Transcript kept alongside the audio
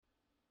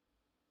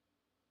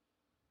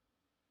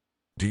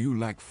Do you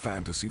like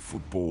fantasy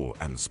football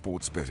and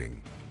sports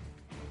betting?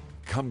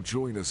 Come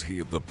join us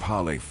here at the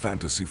Parlay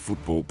Fantasy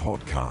Football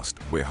Podcast,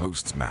 where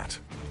hosts Matt,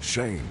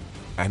 Shane,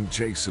 and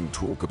Jason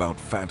talk about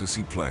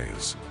fantasy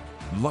players,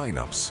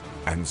 lineups,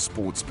 and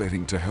sports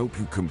betting to help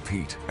you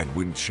compete and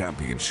win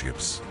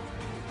championships.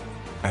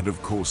 And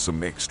of course,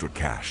 some extra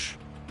cash.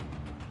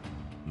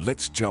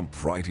 Let's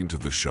jump right into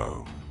the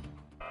show.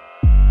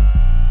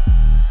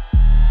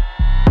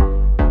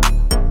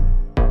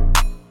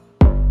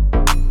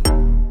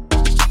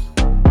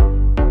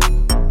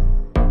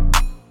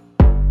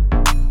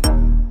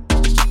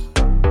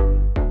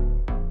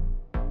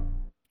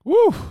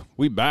 Woo!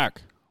 We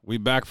back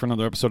for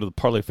another episode of the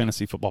Parlay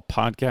Fantasy Football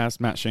Podcast.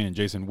 Matt, Shane, and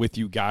Jason with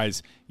you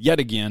guys yet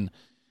again.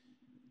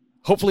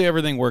 Hopefully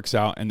everything works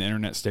out and the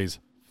internet stays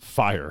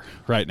fire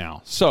right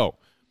now. So,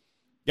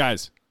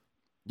 guys,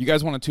 you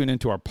guys want to tune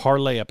into our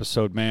parlay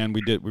episode, man.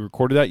 We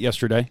recorded that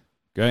yesterday,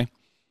 okay?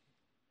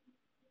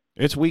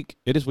 It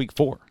is week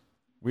 4.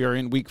 We are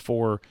in week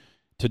 4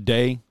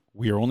 today.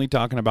 We are only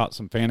talking about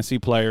some fantasy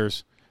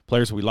players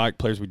we like,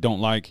 players we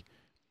don't like.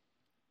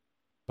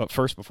 But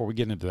first, before we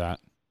get into that,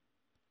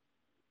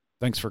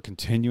 thanks for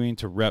continuing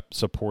to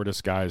support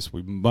us, guys.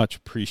 We much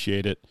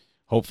appreciate it.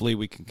 Hopefully,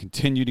 we can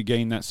continue to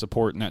gain that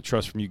support and that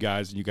trust from you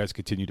guys, and you guys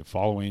continue to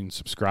following,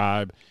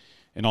 subscribe,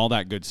 and all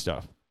that good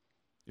stuff.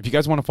 If you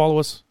guys want to follow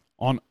us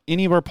on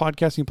any of our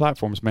podcasting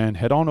platforms, man,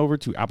 head on over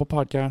to Apple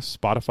Podcasts,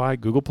 Spotify,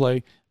 Google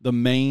Play, the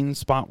main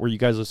spot where you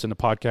guys listen to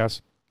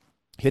podcasts.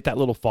 Hit that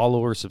little follow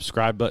or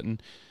subscribe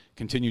button.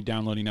 Continue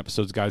downloading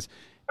episodes, guys.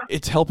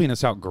 It's helping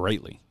us out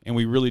greatly, and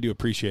we really do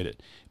appreciate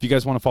it. If you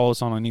guys want to follow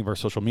us on any of our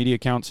social media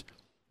accounts,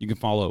 you can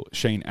follow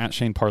Shane at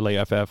Shane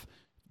Parlay FF,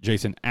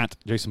 Jason at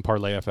Jason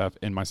Parlay FF,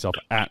 and myself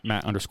at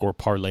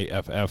Matt_Parlay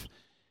FF.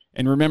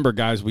 And remember,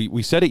 guys,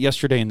 we said it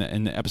yesterday in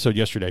the episode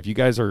yesterday. If you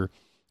guys are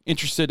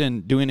interested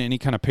in doing any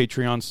kind of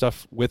Patreon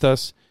stuff with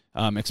us,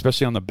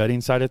 especially on the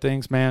betting side of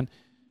things, man,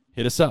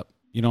 hit us up.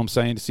 You know what I'm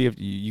saying? To see if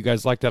you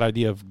guys like that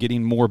idea of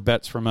getting more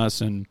bets from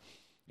us and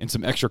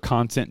some extra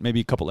content,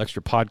 maybe a couple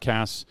extra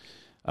podcasts.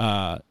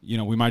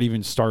 We might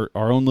even start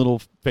our own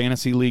little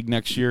fantasy league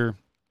next year,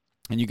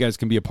 and you guys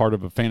can be a part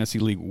of a fantasy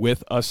league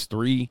with us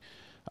 3.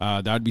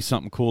 That'd be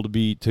something cool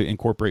to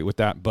incorporate with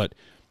that. But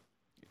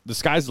the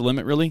sky's the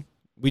limit, really.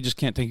 We just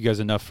can't thank you guys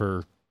enough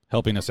for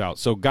helping us out.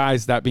 So,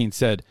 guys, that being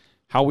said,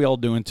 how are we all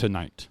doing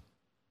tonight?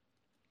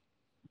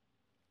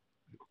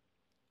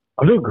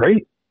 I'm doing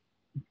great.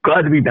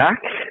 Glad to be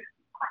back.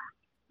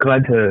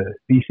 Glad to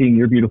be seeing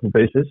your beautiful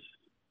faces.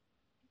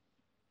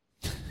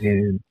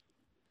 And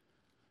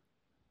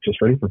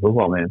just ready for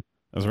football, man.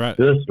 That's right.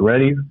 Just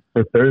ready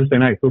for Thursday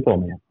night football,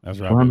 man. That's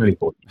right. I'm ready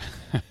for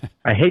it.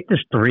 I hate this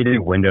 3-day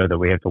window that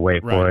we have to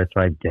wait for. It's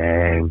like,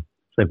 dang.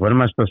 It's like, what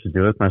am I supposed to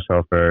do with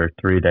myself for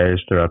 3 days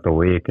throughout the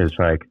week? It's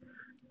like,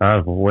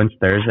 when's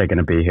Thursday going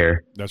to be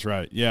here? That's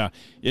right. Yeah.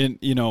 And,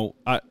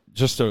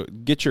 just to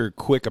get your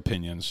quick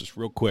opinions, just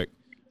real quick,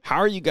 how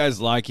are you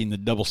guys liking the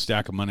double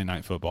stack of Monday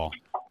Night Football?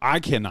 I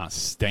cannot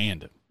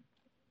stand it.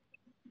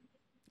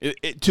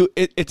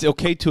 It's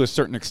okay to a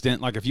certain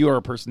extent. Like if you are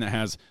a person that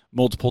has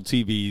multiple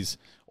TVs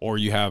or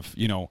you have,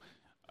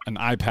 an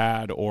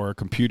iPad or a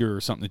computer or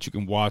something that you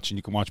can watch and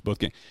you can watch both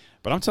games.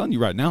 But I'm telling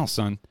you right now,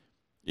 son,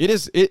 it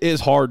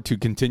is hard to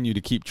continue to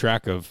keep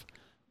track of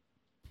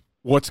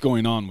what's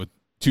going on with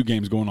 2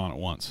 games going on at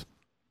once.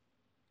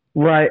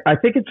 Right. I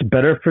think it's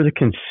better for the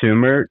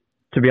consumer,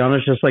 to be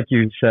honest, just like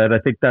you said. I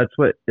think that's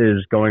what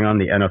is going on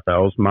the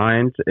NFL's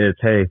mind. It's,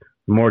 hey,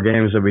 the more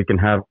games that we can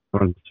have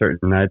on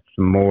certain nights,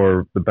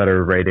 the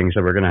better ratings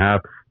that we're going to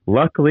have.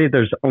 Luckily,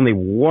 there's only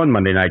one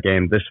Monday night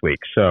game this week,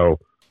 so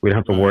we don't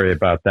have to worry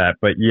about that.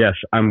 But yes,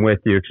 I'm with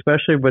you,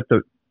 especially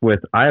with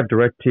I have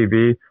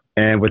DirecTV,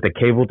 and with the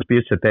cable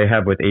disputes that they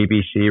have with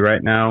ABC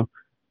right now,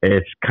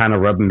 it's kind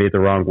of rubbing me the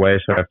wrong way.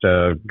 So I have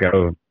to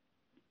go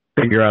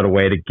figure out a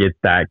way to get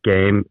that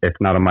game, if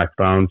not on my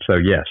phone. So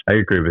yes, I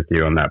agree with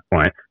you on that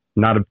point.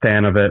 Not a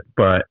fan of it,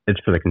 but it's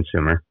for the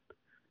consumer.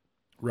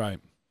 Right.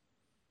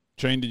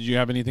 Shane, did you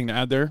have anything to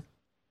add there?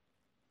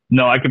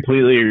 No, I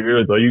completely agree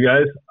with all you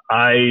guys.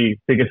 I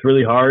think it's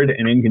really hard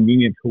and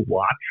inconvenient to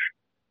watch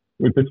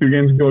with the 2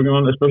 games going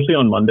on, especially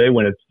on Monday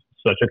when it's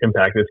such a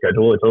compacted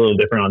schedule. It's a little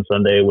different on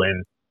Sunday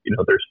when,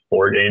 there's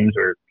 4 games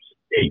or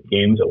 8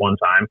 games at one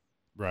time.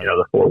 Right.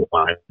 The 4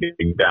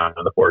 winding down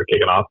and the 4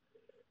 kicking off.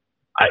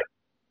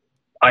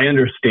 I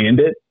understand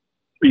it.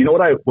 But you know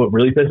what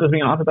really pisses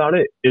me off about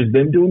it is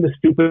them doing the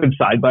stupid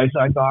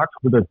side-by-side box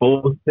where they're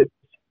both at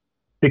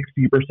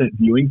 60%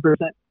 viewing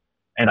percent,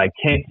 and I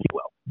can't see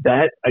well.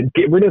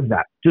 Get rid of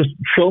that. Just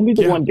show me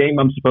the one game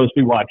I'm supposed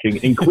to be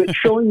watching and quit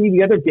showing me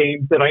the other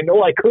games that I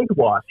know I could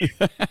watch. It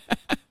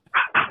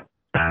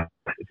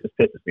just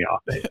pisses me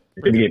off, man.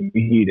 It's going to get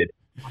me heated.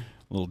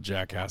 Little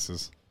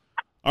jackasses.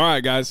 All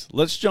right, guys,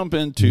 let's jump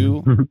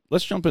into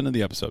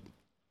the episode.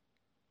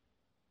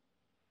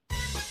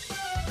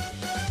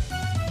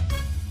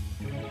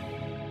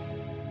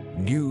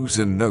 News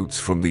and notes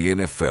from the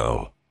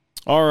NFL.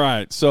 All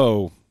right,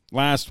 so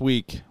last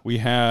week we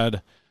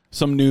had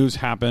some news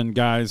happened,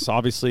 guys.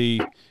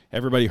 Obviously,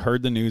 everybody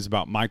heard the news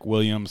about Mike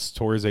Williams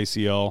tore his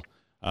ACL.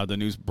 The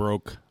news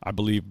broke, I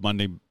believe,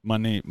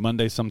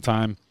 Monday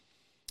sometime.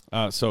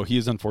 So he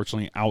is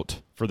unfortunately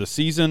out for the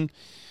season.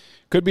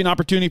 Could be an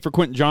opportunity for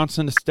Quentin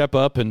Johnson to step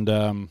up and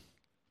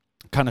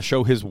kind of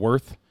show his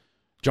worth.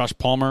 Josh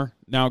Palmer,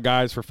 now,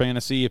 guys, for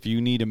fantasy, if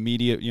you need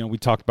immediate, we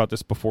talked about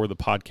this before the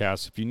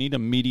podcast. If you need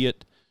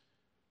immediate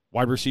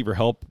wide receiver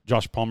help,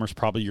 Josh Palmer's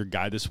probably your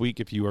guy this week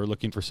if you are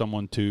looking for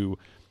someone to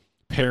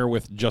pair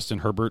with Justin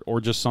Herbert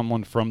or just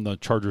someone from the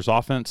Chargers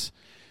offense.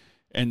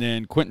 And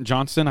then Quentin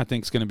Johnson, I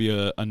think, is going to be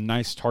a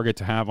nice target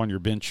to have on your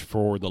bench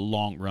for the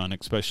long run,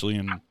 especially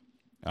in,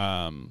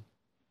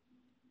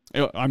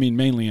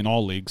 mainly in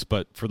all leagues,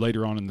 but for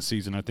later on in the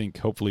season, I think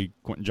hopefully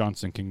Quentin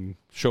Johnson can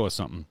show us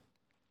something.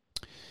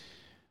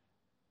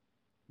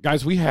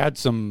 Guys, we had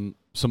some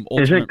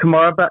ultimate... Is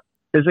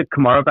it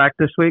Kamara back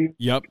this week?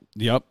 Yep.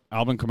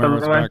 Alvin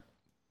Kamara's back.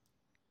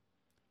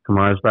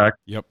 Kamara's back?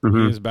 Yep,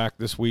 Mm-hmm. He is back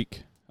this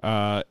week.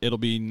 It'll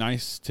be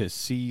nice to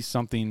see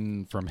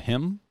something from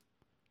him.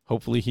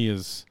 Hopefully he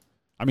is...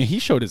 he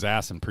showed his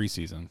ass in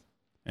preseason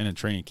and in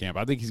training camp.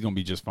 I think he's going to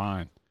be just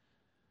fine.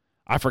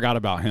 I forgot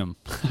about him.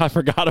 I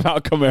forgot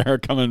about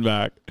Kamara coming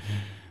back.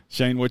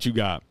 Shane, what you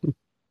got?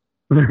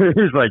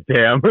 He's like,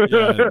 damn.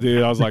 Yeah,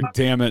 dude, I was like,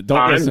 damn it.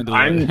 Don't listen to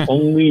I'm that.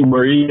 only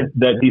worried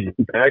that he's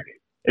back.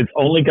 It's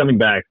only coming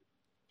back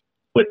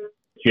with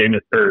Jameis.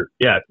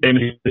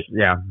 Jameis.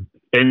 Yeah.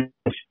 Jameis.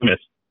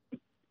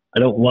 I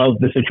don't love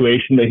the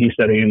situation that he's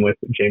setting in with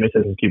Jameis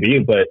as his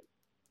QB, but,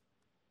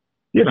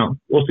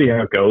 we'll see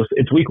how it goes.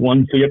 It's week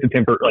one, so you have to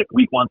temper,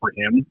 week one for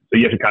him, so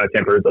you have to kind of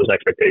temper those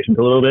expectations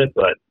a little bit,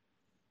 but,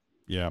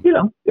 yeah,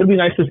 it'll be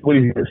nice to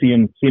see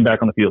him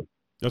back on the field.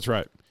 That's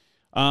right.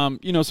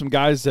 Some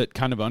guys that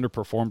kind of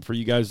underperformed for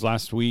you guys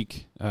last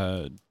week.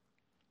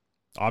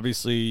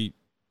 Obviously,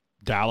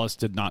 Dallas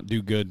did not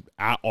do good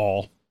at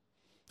all.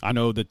 I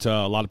know that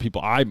a lot of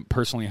people, I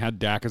personally had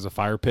Dak as a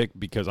fire pick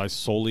because I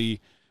solely,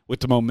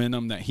 with the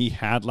momentum that he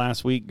had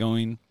last week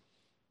going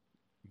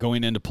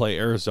into play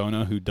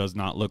Arizona, who does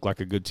not look like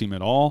a good team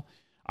at all,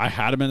 I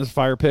had him as a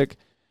fire pick.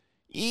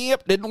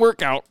 Yep, didn't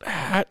work out.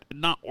 Did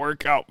not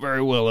work out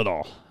very well at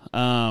all.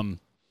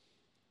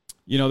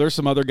 There's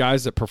some other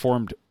guys that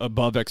performed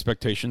above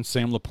expectations.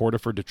 Sam Laporta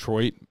for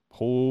Detroit.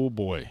 Oh,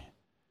 boy.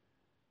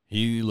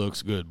 He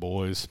looks good,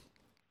 boys.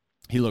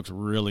 He looks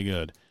really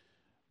good.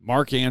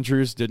 Mark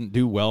Andrews didn't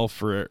do well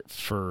for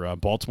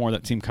Baltimore.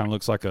 That team kind of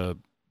looks like a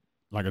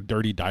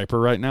dirty diaper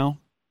right now.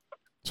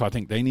 So I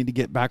think they need to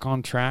get back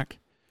on track.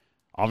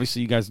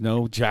 Obviously, you guys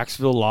know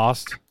Jacksonville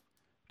lost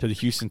to the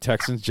Houston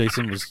Texans.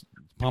 Jason was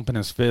pumping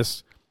his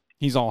fists.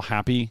 He's all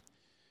happy.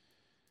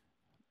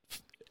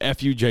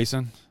 F you,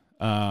 Jason.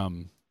 I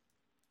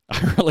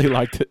really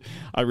liked it.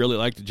 I really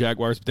liked the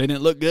Jaguars, but they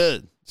didn't look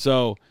good.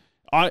 So,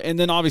 and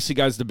then obviously,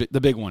 guys, the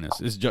big one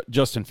is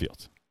Justin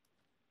Fields.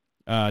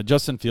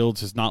 Justin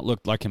Fields has not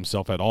looked like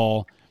himself at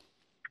all.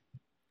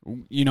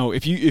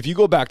 If you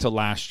go back to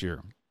last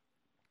year,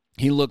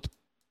 he looked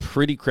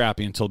pretty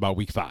crappy until about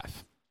week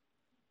 5.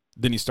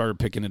 Then he started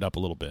picking it up a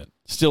little bit.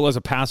 Still, as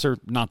a passer,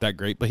 not that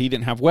great, but he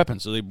didn't have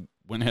weapons, so they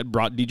went ahead and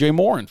brought DJ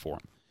Moore in for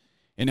him.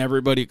 And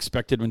everybody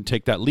expected him to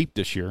take that leap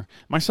this year,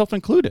 myself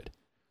included.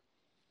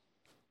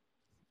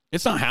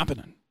 It's not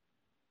happening.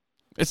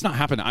 It's not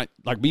happening.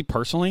 Me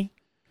personally,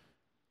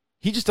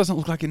 he just doesn't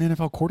look like an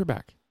NFL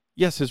quarterback.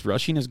 Yes, his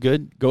rushing is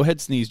good. Go ahead,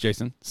 sneeze,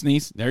 Jason.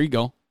 Sneeze. There you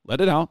go. Let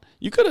it out.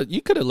 You could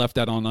have left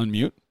that on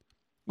unmute.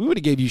 We would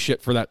have gave you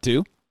shit for that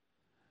too.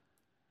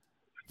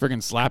 Friggin'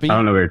 slappy. I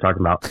don't know what you're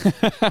talking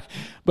about.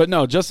 But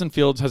no, Justin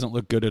Fields hasn't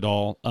looked good at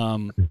all.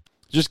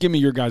 Just give me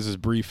your guys'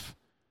 brief.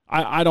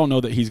 I don't know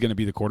that he's going to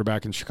be the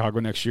quarterback in Chicago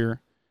next year.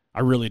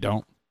 I really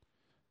don't.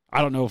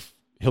 I don't know if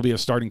he'll be a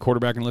starting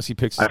quarterback unless he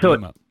picks his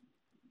team up.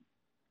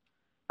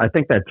 I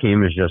think that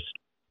team is just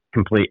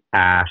complete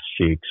ass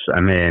cheeks.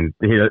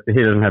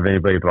 He doesn't have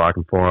anybody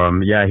blocking for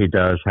him. Yeah, he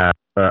does have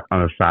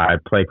on the side.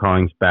 Play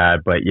calling's bad,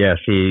 but yes,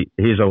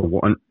 he's a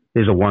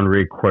one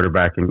read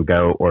quarterback and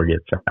go or get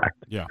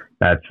sacked. Yeah,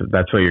 that's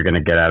what you're going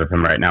to get out of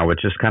him right now,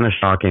 which is kind of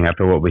shocking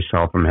after what we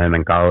saw from him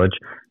in college.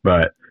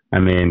 But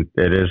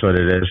it is what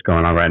it is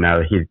going on right now.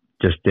 He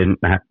just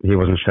he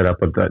wasn't set up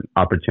with the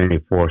opportunity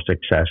for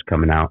success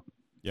coming out.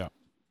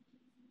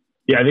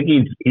 Yeah, I think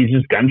he's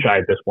just gun shy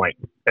at this point,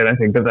 and I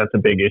think that's a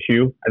big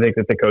issue. I think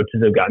that the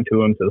coaches have gotten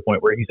to him to the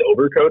point where he's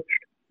overcoached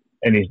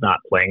and he's not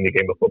playing the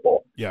game of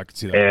football. Yeah, I can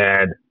see that.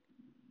 And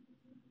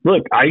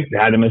look, I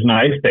had him as an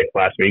ice pick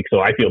last week, so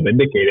I feel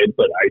vindicated,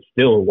 but I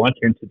still want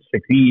him to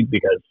succeed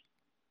because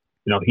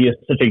he is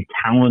such a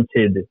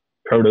talented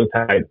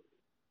prototype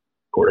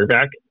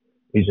quarterback.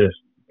 It's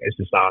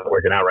just not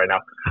working out right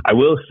now. I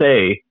will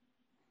say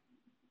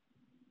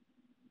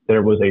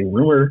there was a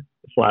rumor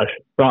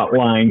 / thought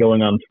line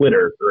going on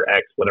Twitter or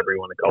X, whatever you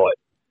want to call it,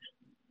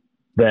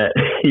 that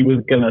he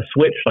was going to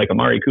switch like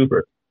Amari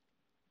Cooper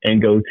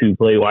and go to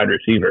play wide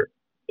receiver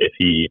if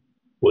he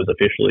was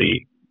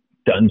officially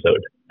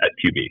donezoed at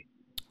QB.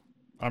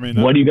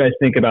 What do you guys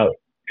think about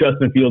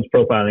Justin Fields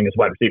profiling as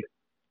wide receiver?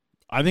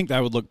 I think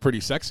that would look pretty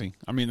sexy.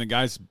 I mean, the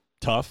guy's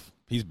tough.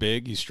 He's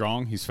big. He's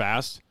strong. He's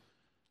fast.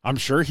 I'm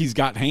sure he's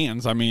got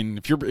hands. I mean,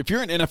 if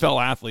you're an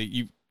NFL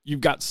athlete,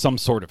 you've got some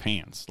sort of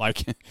hands.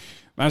 Like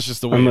that's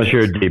just the way. Unless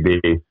you're a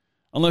DB.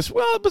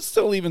 But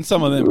still, even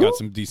some of them got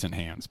some decent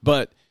hands.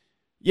 But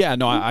yeah,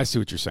 no, I see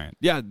what you're saying.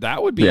 Yeah,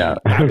 that'd be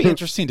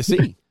interesting to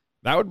see.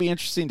 That would be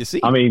interesting to see.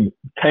 I mean,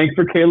 tank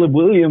for Caleb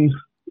Williams.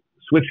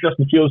 Switch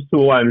Justin Fields to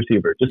a wide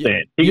receiver. Just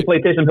saying, he can play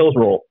Taysom Hill's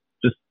role.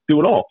 Just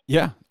do it all.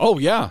 Yeah. Oh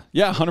yeah.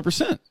 Yeah.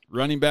 100%.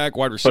 Running back,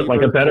 wide receiver, but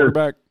like a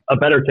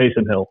better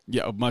Taysom Hill.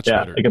 Yeah, much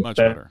better. Like much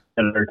better.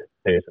 Better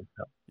Taysom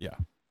Hill. Yeah.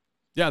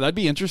 Yeah, that'd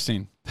be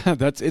interesting.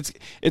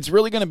 It's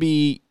really going to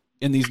be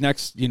in these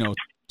next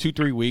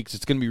 2-3 weeks.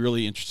 It's going to be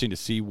really interesting to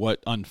see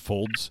what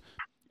unfolds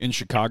in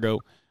Chicago,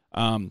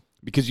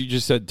 because you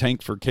just said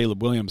tank for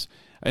Caleb Williams,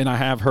 and I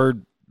have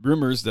heard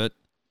rumors that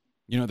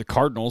the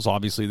Cardinals,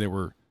 obviously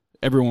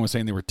everyone was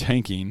saying they were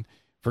tanking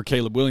for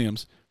Caleb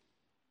Williams.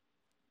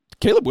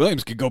 Caleb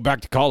Williams could go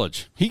back to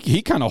college.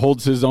 He kind of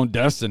holds his own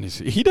destiny.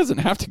 He doesn't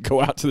have to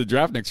go out to the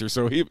draft next year.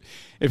 So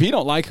if he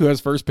don't like who has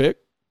first pick,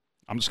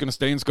 I'm just going to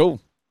stay in school.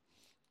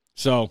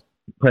 So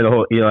play the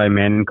whole Eli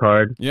Manning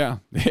card. Yeah.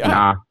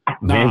 Nah,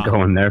 ain't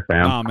going there,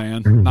 fam.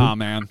 Nah,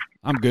 man.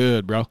 I'm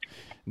good, bro.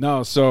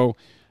 No, so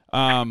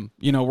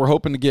we're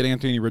hoping to get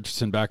Anthony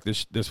Richardson back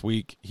this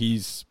week.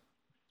 He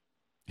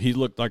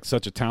looked like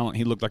such a talent.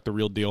 He looked like the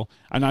real deal.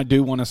 And I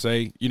do want to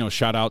say,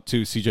 shout out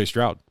to CJ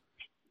Stroud.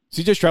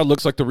 CJ Stroud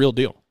looks like the real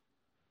deal.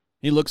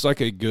 He looks like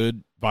a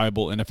good,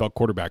 viable NFL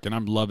quarterback, and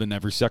I'm loving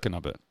every second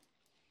of it.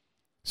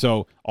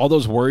 So all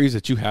those worries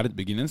that you had at the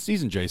beginning of the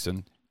season,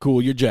 Jason,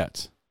 cool your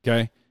jets,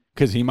 okay?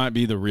 Because he might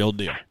be the real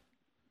deal.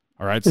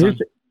 All right, son?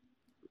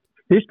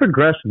 He's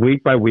progressed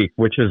week by week,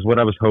 which is what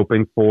I was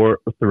hoping for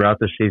throughout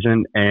the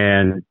season,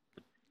 and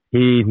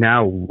he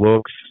now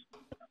looks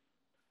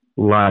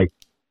like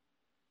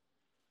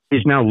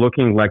he's now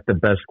looking like the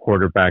best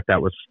quarterback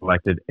that was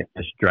selected in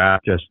this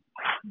draft, just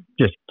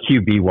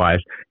QB-wise.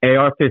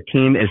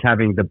 AR-15 is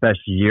having the best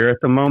year at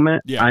the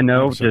moment, yeah, I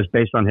know, 100%. Just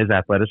based on his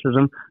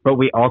athleticism, but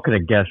we all could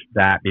have guessed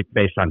that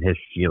based on his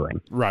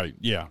ceiling. Right,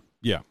 yeah.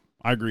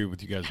 I agree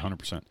with you guys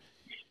 100%.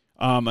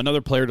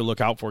 Another player to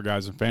look out for,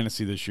 guys, in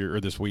fantasy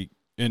this week,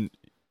 and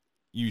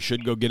you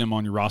should go get him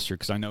on your roster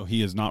because I know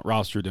he is not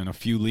rostered in a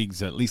few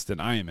leagues, at least that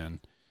I am in.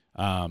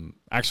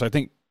 Actually,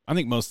 I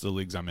think most of the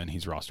leagues I'm in,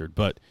 he's rostered,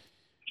 but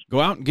go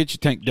out and get you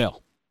Tank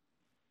Dell.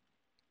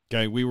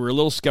 Okay, we were a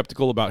little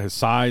skeptical about his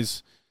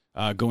size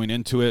going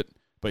into it,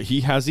 but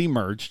he has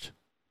emerged.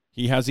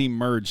 He has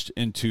emerged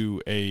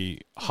into a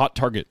hot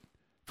target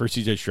for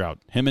CJ Stroud.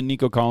 Him and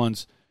Nico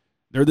Collins,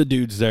 they're the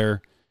dudes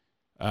there.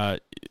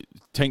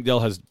 Tank Dell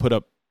has put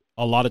up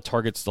a lot of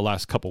targets the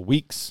last couple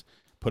weeks,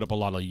 put up a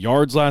lot of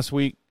yards last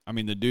week. I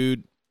mean, the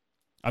dude,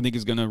 I think,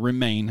 is going to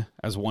remain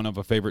as one of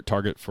a favorite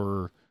target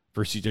for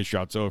CJ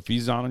Stroud. So if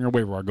he's on your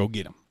waiver wire, go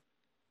get him.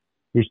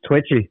 He's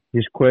twitchy.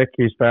 He's quick.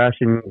 He's fast.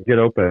 And get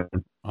open.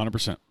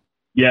 100%.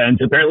 Yeah, and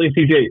apparently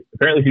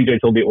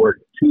CJ told the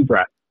Oregon to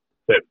draft.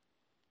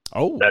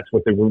 So that's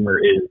what the rumor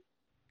is.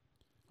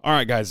 All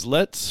right, guys,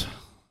 let's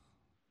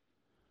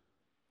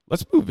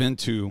move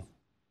into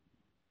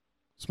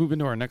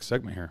our next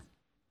segment here.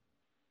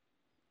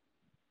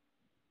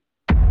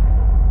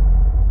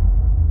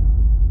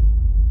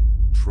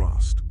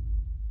 Trust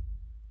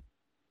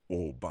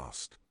or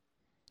bust.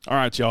 All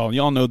right, y'all.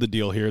 Y'all know the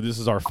deal here. This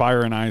is our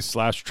Fire and Ice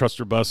 /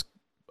 Trust or Bust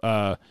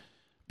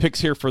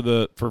picks here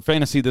for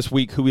fantasy this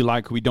week. Who we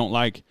like, who we don't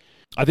like.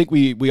 I think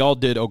we all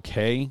did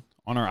okay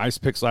on our ice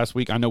picks last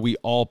week. I know we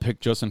all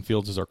picked Justin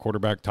Fields as our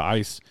quarterback to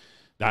ice.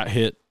 That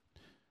hit.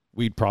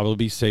 We'd probably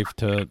be safe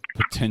to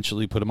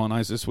potentially put him on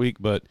ice this week,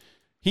 but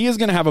he is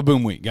going to have a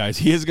boom week, guys.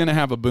 He is going to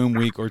have a boom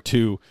week or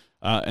two,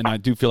 and I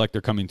do feel like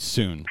they're coming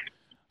soon.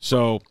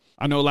 So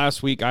I know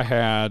last week I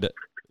had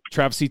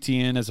Travis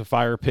Etienne as a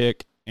fire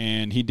pick,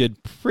 and he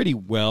did pretty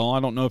well. I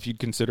don't know if you'd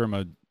consider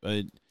him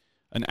an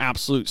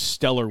absolute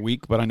stellar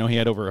week, but I know he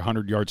had over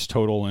 100 yards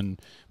total in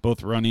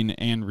both running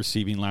and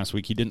receiving last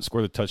week. He didn't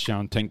score the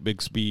touchdown. Tank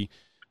Bigsby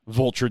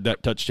vultured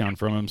that touchdown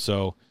from him,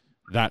 so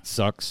that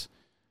sucks.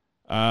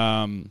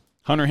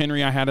 Hunter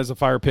Henry I had as a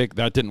fire pick.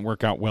 That didn't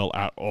work out well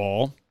at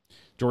all.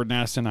 Jordan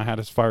Addison I had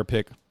as fire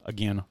pick.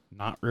 Again,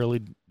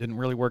 didn't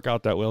really work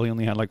out that well. He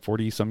only had like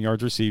 40-some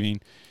yards receiving.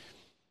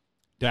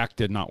 Dak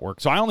did not work.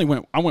 So I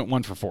went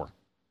 1 for 4.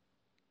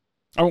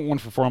 I went 1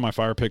 for 4 on my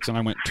fire picks, and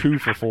I went 2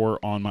 for 4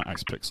 on my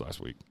ice picks last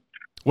week.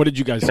 What did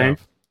you guys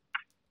have?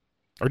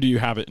 Or do you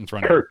have it in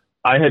front of you?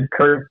 I had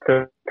Kirk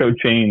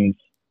Chains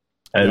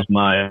as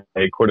my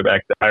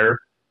quarterback there.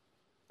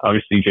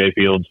 Obviously, Jay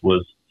Fields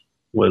was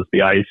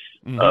the ice.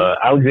 Mm-hmm.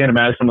 Alexander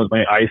Madison was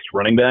my ice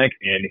running back,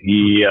 and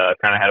he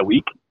kind of had a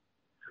week.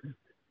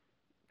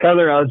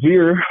 Kyler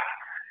Algier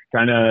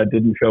kind of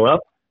didn't show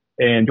up,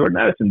 and Jordan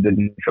Addison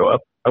didn't show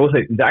up. I will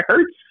say Zach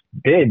Ertz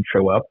did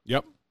show up.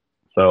 Yep.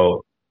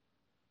 So,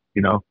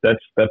 that's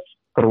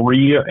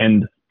 3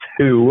 and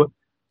 2.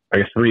 I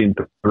guess 3 and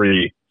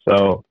 3.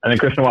 So, and then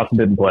Christian Watson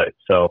didn't play.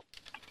 So,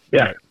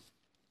 yeah.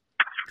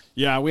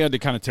 Yeah, we had to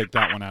kind of take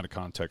that one out of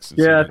context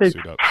and I think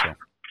suit up. So.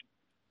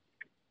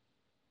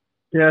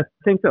 Yeah, I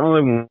think the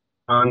only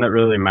one that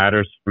really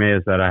matters to me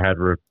is that I had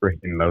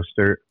Raheem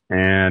Mostert,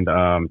 and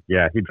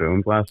he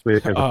boomed last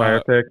week as a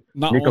fire pick.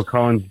 Nico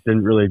Collins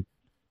didn't really.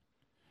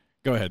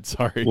 Go ahead.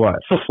 Sorry. What?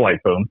 Just a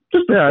slight boom.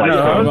 Just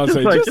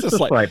a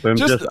slight boom.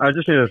 I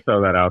just need to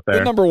throw that out there.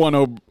 The number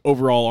one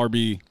overall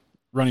RB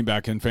running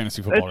back in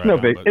fantasy football.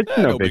 It's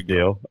no big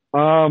deal.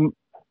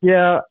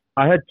 Yeah,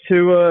 I had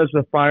Tua as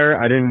a fire.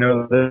 I didn't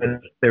know that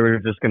they were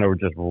just going to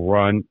just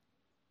run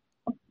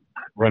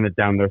it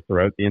down their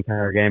throat the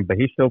entire game, but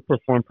he still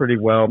performed pretty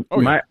well.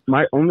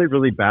 My only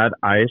really bad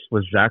ice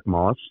was Zach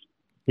Moss.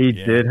 He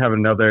did have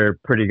another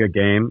pretty good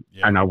game,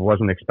 and I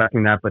wasn't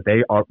expecting that, but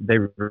they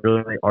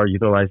really are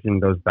utilizing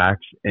those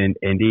backs in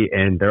Indy,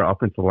 and their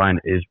offensive line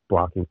is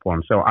blocking for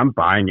them. So I'm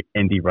buying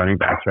Indy running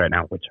backs right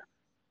now, which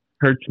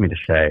hurts me to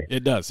say.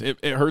 It does.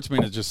 It hurts me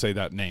to just say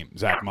that name,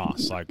 Zach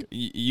Moss. Like,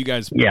 you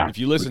guys, if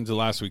you listen to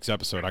last week's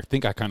episode, I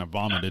think I kind of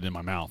vomited in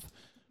my mouth.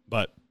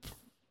 But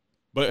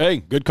hey,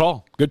 good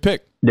call. Good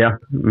pick. Yeah.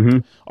 Mm-hmm.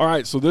 All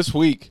right, so this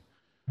week,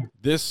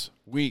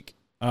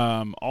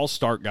 I'll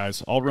start,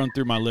 guys. I'll run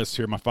through my list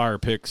here, my fire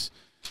picks,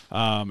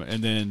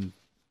 and then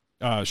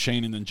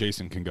Shane and then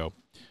Jason can go.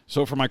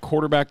 So for my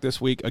quarterback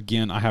this week,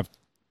 again, I have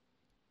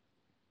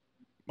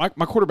my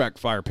quarterback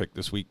fire pick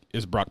this week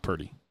is Brock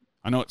Purdy.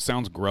 I know it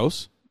sounds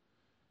gross,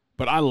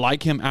 but I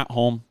like him at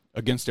home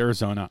against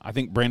Arizona. I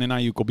think Brandon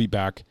Ayuk will be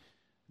back.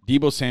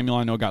 Deebo Samuel,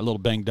 I know, got a little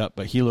banged up,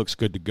 but he looks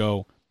good to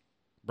go.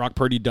 Brock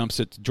Purdy dumps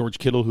it to George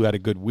Kittle, who had a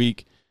good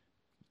week.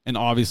 And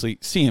obviously,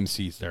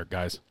 CMC's there,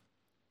 guys.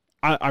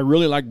 I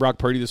really like Brock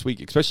Purdy this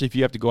week, especially if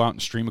you have to go out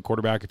and stream a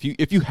quarterback.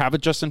 If you have a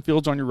Justin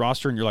Fields on your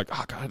roster and you're like,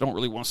 oh, God, I don't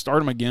really want to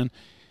start him again,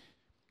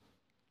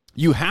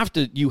 you have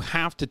to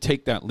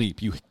take that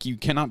leap. You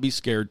cannot be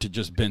scared to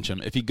just bench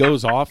him. If he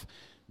goes off,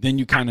 then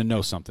you kind of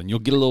know something. You'll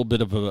get a little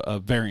bit of a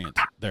variant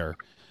there.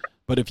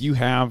 But if you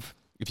have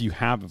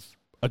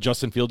a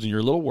Justin Fields and you're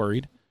a little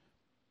worried,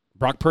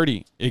 Brock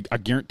Purdy, I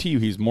guarantee you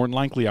he's more than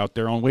likely out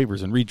there on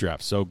waivers and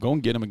redrafts. So go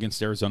and get him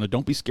against Arizona.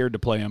 Don't be scared to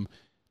play him,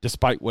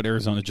 despite what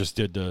Arizona just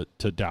did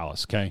to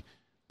Dallas, okay?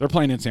 They're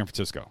playing in San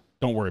Francisco.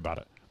 Don't worry about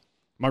it.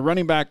 My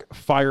running back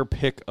fire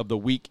pick of the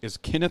week is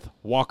Kenneth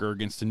Walker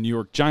against the New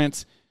York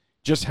Giants.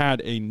 Just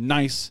had a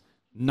nice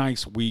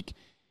week.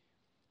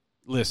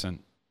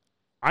 Listen,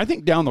 I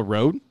think down the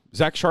road,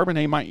 Zach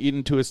Charbonnet might eat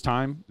into his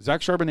time. Zach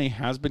Charbonnet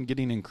has been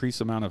getting an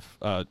increased amount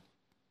of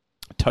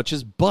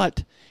touches,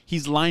 but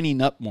he's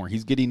lining up more.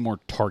 He's getting more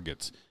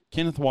targets.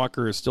 Kenneth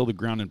Walker is still the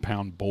ground and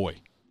pound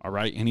boy, all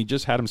right? And he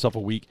just had himself a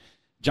week.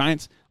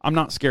 Giants, I'm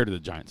not scared of the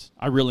Giants.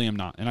 I really am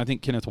not. And I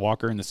think Kenneth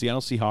Walker and the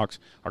Seattle Seahawks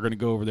are going to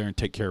go over there and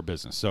take care of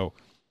business. So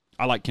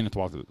I like Kenneth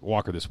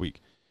Walker this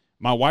week.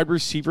 My wide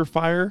receiver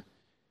fire,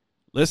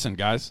 listen,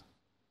 guys,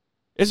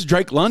 it's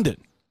Drake London.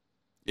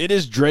 It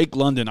is Drake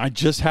London. I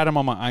just had him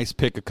on my ice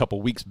pick a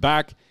couple weeks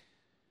back.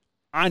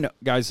 I know,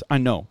 guys, I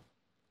know.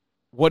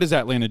 What is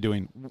Atlanta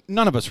doing?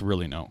 None of us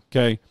really know,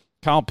 okay?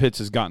 Kyle Pitts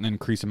has gotten an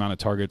increased amount of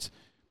targets.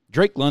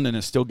 Drake London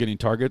is still getting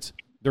targets.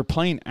 They're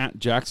playing at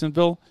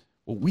Jacksonville.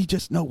 Well, we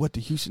just know what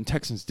the Houston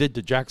Texans did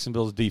to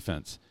Jacksonville's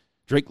defense.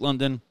 Drake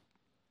London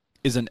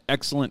is an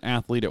excellent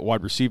athlete at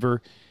wide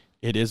receiver.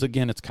 It is,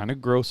 again, it's kind of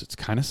gross. It's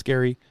kind of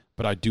scary,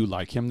 but I do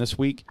like him this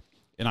week.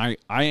 And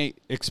I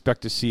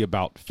expect to see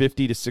about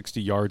 50 to 60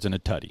 yards and a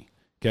tutty,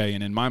 okay?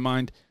 And in my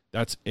mind,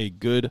 that's a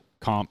good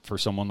comp for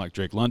someone like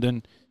Drake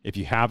London. If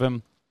you have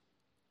him,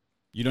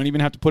 you don't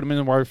even have to put him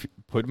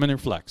in your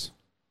flex.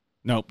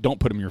 No, don't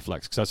put him in your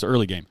flex because that's the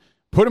early game.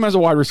 Put him as a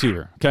wide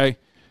receiver, okay?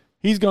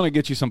 He's going to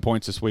get you some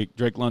points this week.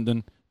 Drake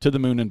London, to the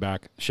moon and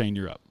back. Shane,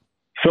 you're up.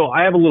 So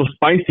I have a little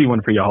spicy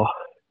one for y'all.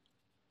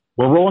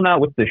 We're rolling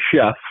out with the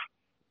chef,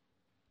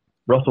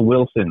 Russell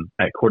Wilson,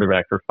 at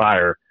quarterback for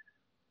fire.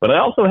 But I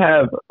also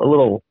have a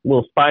little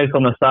spice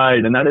on the side,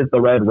 and that is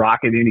the Red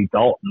Rocket, Andy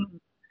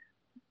Dalton.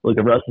 Look,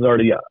 Russ is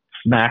already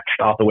smashed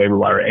off the waiver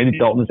wire. Andy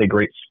Dalton is a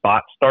great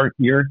spot start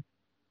here.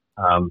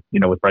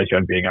 With Bryce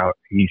Young being out,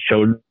 he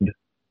showed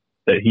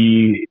that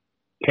he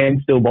can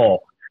still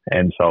ball.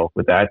 And so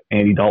with that,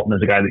 Andy Dalton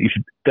is a guy that you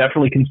should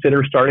definitely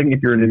consider starting if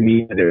you're in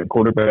need of a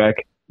quarterback.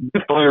 The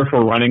fire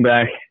for running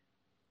back,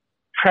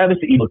 Travis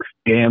Etienne looks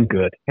damn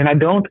good. And I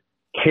don't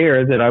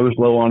care that I was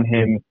low on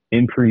him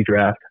in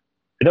pre-draft.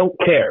 I don't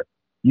care.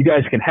 You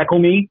guys can heckle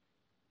me,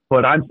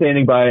 but I'm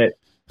standing by it.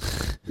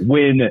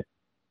 When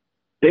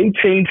they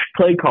changed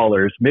play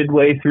callers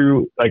midway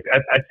through, like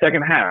at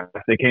second half,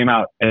 they came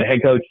out and the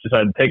head coach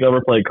decided to take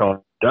over play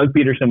call. Doug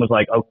Peterson was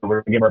like, okay,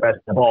 we're going to give our best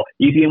to the ball.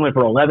 Etienne went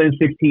for 11,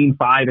 16,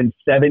 5, and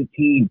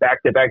 17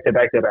 back to back.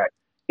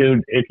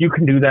 Dude, if you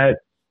can do that,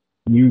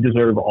 you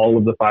deserve all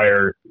of the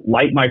fire.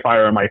 Light my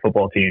fire on my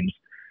football teams.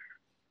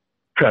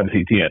 Travis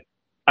Etienne.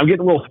 I'm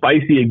getting a little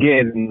spicy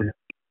again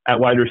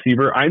at wide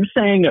receiver. I'm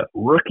saying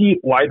rookie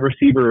wide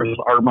receivers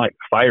are my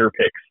fire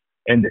picks.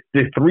 And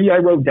the three I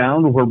wrote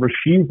down were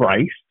Rashee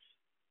Rice,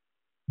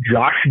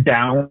 Josh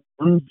Downs,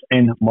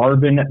 and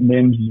Marvin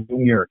Mims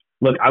Jr.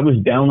 Look, I was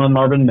down on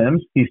Marvin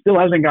Mims. He still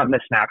hasn't gotten the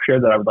snap share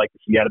that I would like to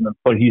see out of him,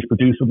 but he's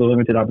produced with a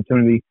limited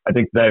opportunity. I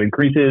think that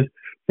increases.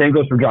 Same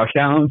goes for Josh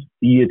Downs.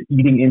 He is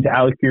eating into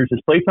Alec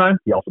Pierce's playtime.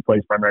 He also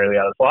plays primarily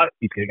out of the slot.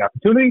 He's getting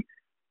opportunity.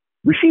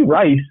 Rashee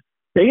Rice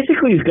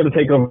basically is going to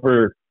take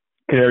over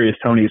Kadarius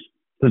Toney's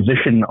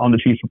position on the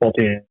Chiefs football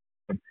team.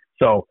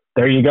 So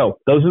there you go.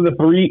 Those are the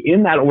three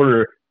in that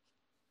order.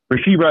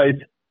 Rashee Rice,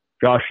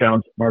 Josh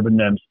Downs, Marvin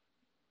Mims.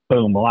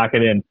 Boom, lock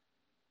it in.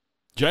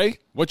 Jay,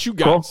 what you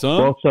got,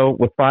 son? Well, so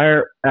with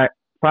Fire at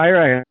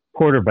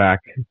quarterback,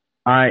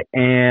 I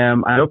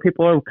know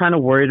people are kind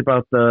of worried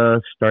about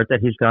the start that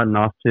he's gotten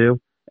off to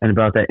and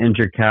about that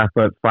injured calf,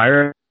 but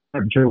Fire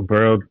Joe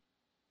Burrow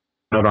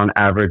out on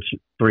average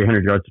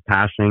 300 yards of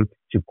passing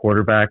to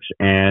quarterbacks,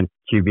 and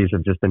QBs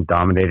have just been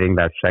dominating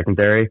that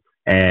secondary.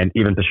 And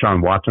even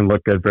Deshaun Watson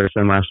looked good versus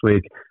him last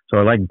week. So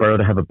I like Burrow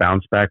to have a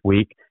bounce back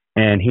week,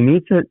 and he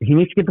needs to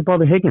get the ball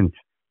to Higgins.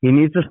 He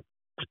needs to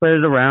spread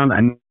it around,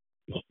 and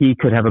he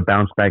could have a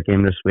bounce back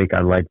game this week.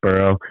 I like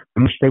Burrow.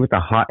 I'm gonna stay with the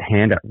hot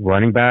hand at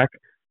running back.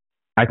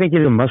 I think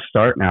he's a must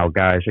start now,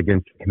 guys,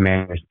 against the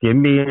Commanders. Give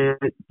me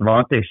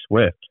Devontae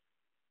Swift.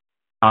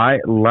 I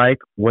like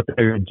what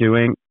they're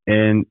doing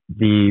in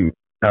the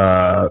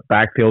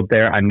backfield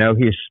there. I know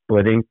he's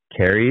splitting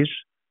carries.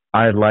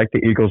 I'd like the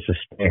Eagles to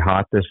stay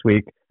hot this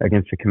week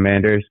against the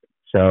Commanders,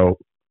 so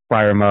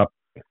fire them up.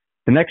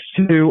 The next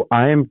two,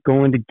 I am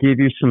going to give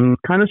you some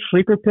kind of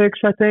sleeper picks,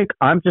 I think.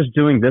 I'm just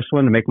doing this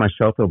one to make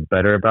myself feel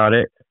better about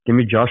it. Give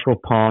me Joshua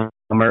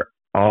Palmer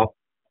off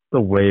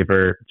the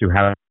waiver to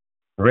have.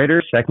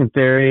 Raiders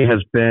secondary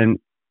has been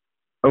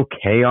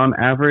okay on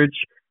average,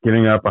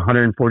 giving up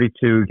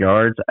 142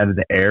 yards out of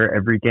the air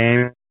every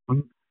game.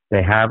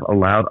 They have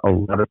allowed a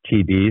lot of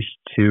TDs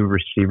to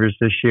receivers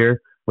this year,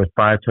 with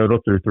 5 total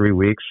through 3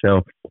 weeks.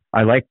 So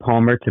I like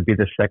Palmer to be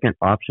the second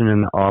option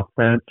in the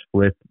offense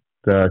with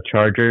the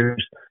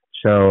Chargers.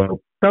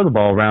 So throw the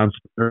ball around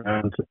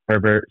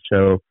Herbert.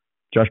 So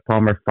Josh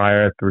Palmer,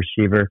 fire at the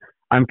receiver.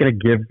 I'm going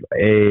to give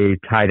a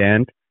tight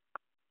end.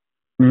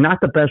 Not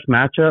the best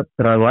matchup,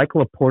 but I like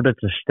Laporta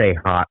to stay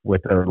hot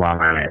with the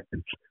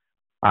Lions.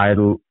 I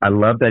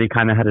love that he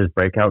kind of had his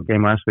breakout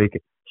game last week.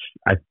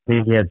 I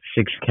think he had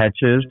 6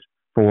 catches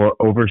for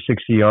over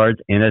 60 yards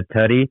and a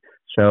tutty.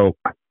 So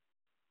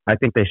I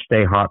think they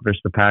stay hot versus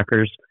the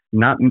Packers.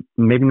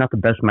 Maybe not the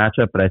best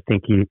matchup, but I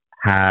think he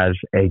has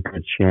a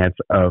good chance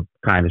of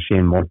kind of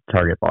seeing more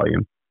target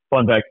volume.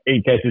 Fun fact: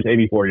 8 catches,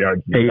 84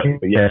 yards. 8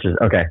 catches.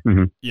 Okay.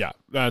 Mm-hmm. Yeah,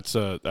 that's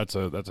a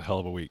hell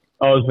of a week.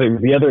 I was saying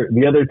the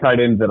other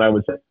tight end that I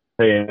would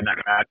say in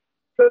that match,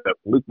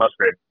 Luke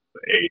Musgrave.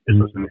 This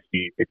was going to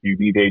see if you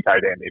need a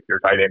tight end. If your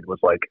tight end was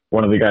like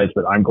one of the guys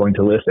that I'm going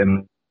to list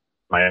in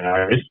my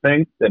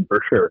thing, then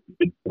for sure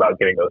it's about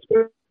getting those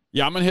two.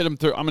 Yeah, I'm gonna hit them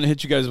through. I'm gonna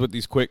hit you guys with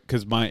these quick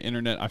because my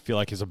internet I feel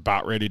like is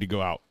about ready to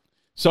go out.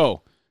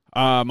 So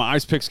my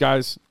ice picks,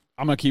 guys.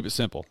 I'm gonna keep it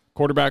simple.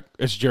 Quarterback,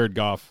 it's Jared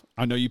Goff.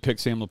 I know you picked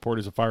Sam Laporta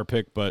as a fire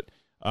pick, but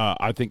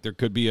I think there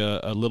could be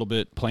a little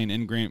bit playing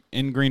in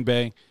Green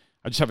Bay.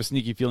 I just have a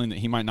sneaky feeling that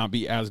he might not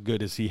be as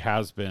good as he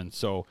has been.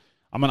 So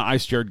I'm going to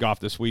ice Jared Goff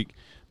this week.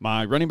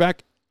 My running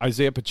back,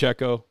 Isaiah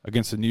Pacheco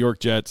against the New York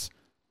Jets.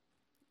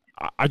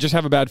 I just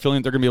have a bad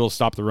feeling they're going to be able to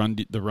stop the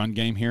run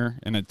game here,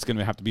 and it's going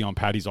to have to be on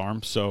Patty's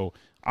arm. So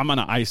I'm going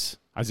to ice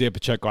Isaiah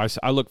Pacheco.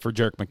 I look for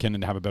Jerick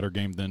McKinnon to have a better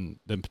game than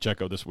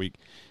Pacheco this week.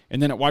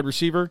 And then at wide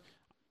receiver,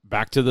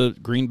 back to the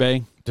Green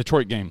Bay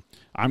Detroit game.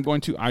 I'm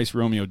going to ice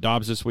Romeo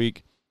Doubs this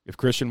week. If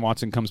Christian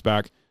Watson comes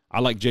back,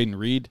 I like Jaden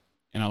Reed,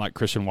 and I like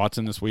Christian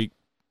Watson this week.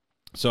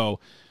 So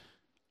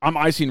I'm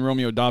icing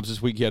Romeo Doubs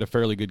this week. He had a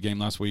fairly good game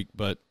last week,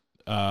 but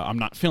I'm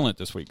not feeling it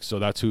this week. So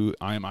that's who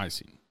I am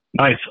icing.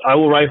 Nice. I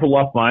will rifle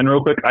off mine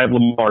real quick. I have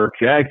Lamar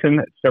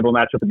Jackson. Several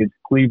matchups against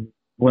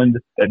Cleveland.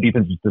 That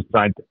defense is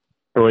designed to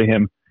destroy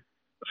him.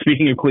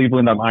 Speaking of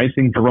Cleveland, I'm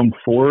icing Jerome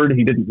Ford.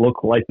 He didn't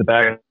look like the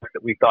back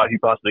that we thought he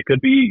possibly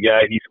could be. Yeah,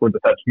 he scored the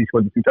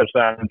 2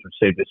 touchdowns, which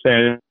saved his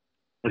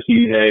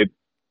fantasy day,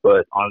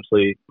 but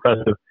honestly,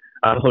 impressive.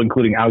 Also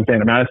including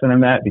Alexander Madison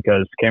in that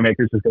because Cam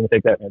Akers is going to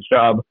take that man's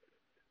job.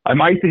 I'm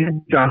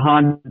icing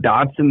Jahan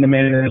Dotson, the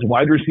man is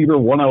wide receiver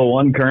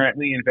 101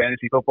 currently in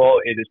fantasy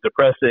football. It is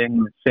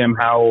depressing. Sam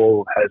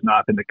Howell has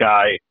not been the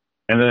guy.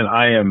 And then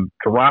I am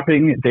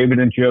dropping David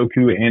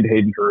Njoku and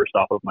Hayden Hurst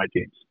off of my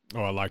teams.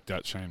 Oh, I like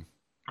that, Shane.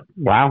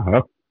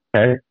 Wow.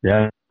 Okay.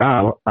 Yeah.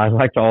 I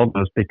liked all of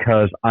those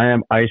because I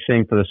am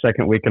icing for the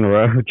second week in a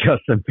row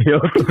Justin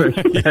Fields.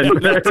 Yeah,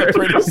 that's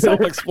pretty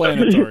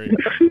self-explanatory.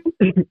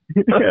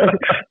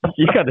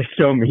 You got to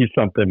show me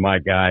something, my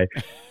guy.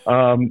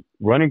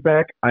 Running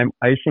back, I'm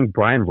icing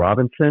Brian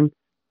Robinson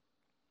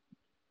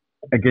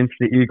against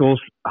the Eagles.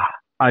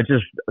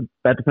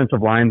 That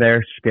defensive line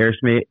there scares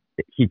me.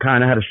 He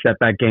kind of had a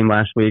setback game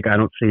last week. I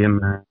don't see him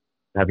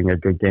having a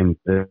good game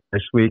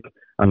this week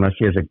unless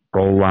he has a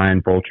goal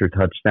line vulture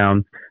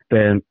touchdown.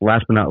 Then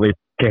last but not least,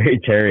 Gary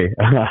Terry.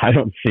 I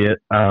don't see it.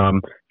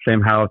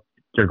 Sam Howell,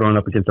 you're going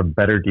up against a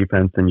better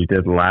defense than you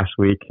did last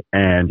week,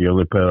 and you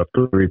only put up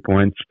 3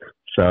 points.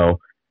 So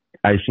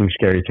icing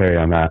Scary Terry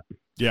on that.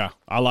 Yeah,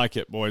 I like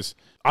it, boys.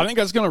 I think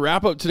that's going to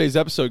wrap up today's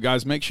episode,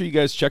 guys. Make sure you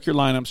guys check your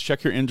lineups,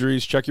 check your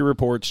injuries, check your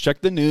reports,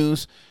 check the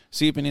news,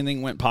 see if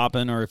anything went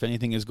popping or if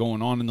anything is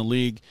going on in the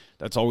league.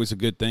 That's always a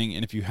good thing.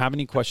 And if you have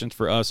any questions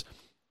for us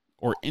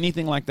or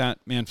anything like that,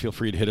 man, feel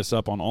free to hit us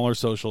up on all our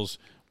socials.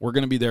 We're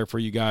going to be there for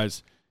you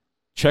guys.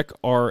 Check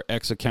our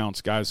X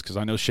accounts, guys, because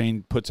I know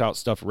Shane puts out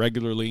stuff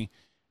regularly.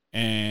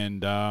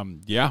 And,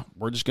 yeah,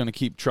 we're just going to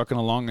keep trucking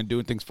along and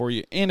doing things for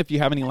you. And if you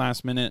have any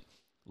last-minute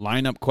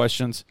lineup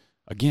questions,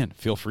 again,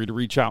 feel free to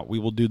reach out. We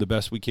will do the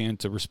best we can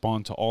to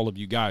respond to all of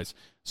you guys.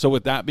 So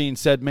with that being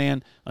said,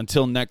 man,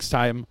 until next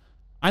time,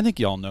 I think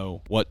y'all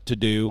know what to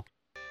do.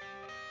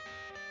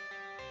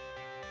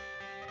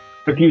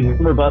 Rookie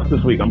Zimmer bust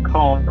this week. I'm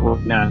calling it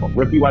right now.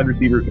 Rookie wide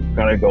receivers are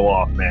going to go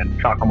off, man.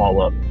 Chalk them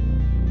all up.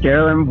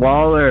 Jalen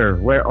Waller,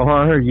 where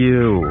are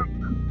you?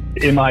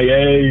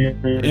 MIA.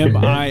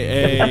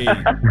 MIA.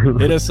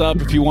 Hit us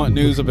up if you want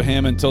news of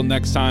him. Until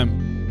next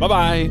time,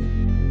 bye-bye.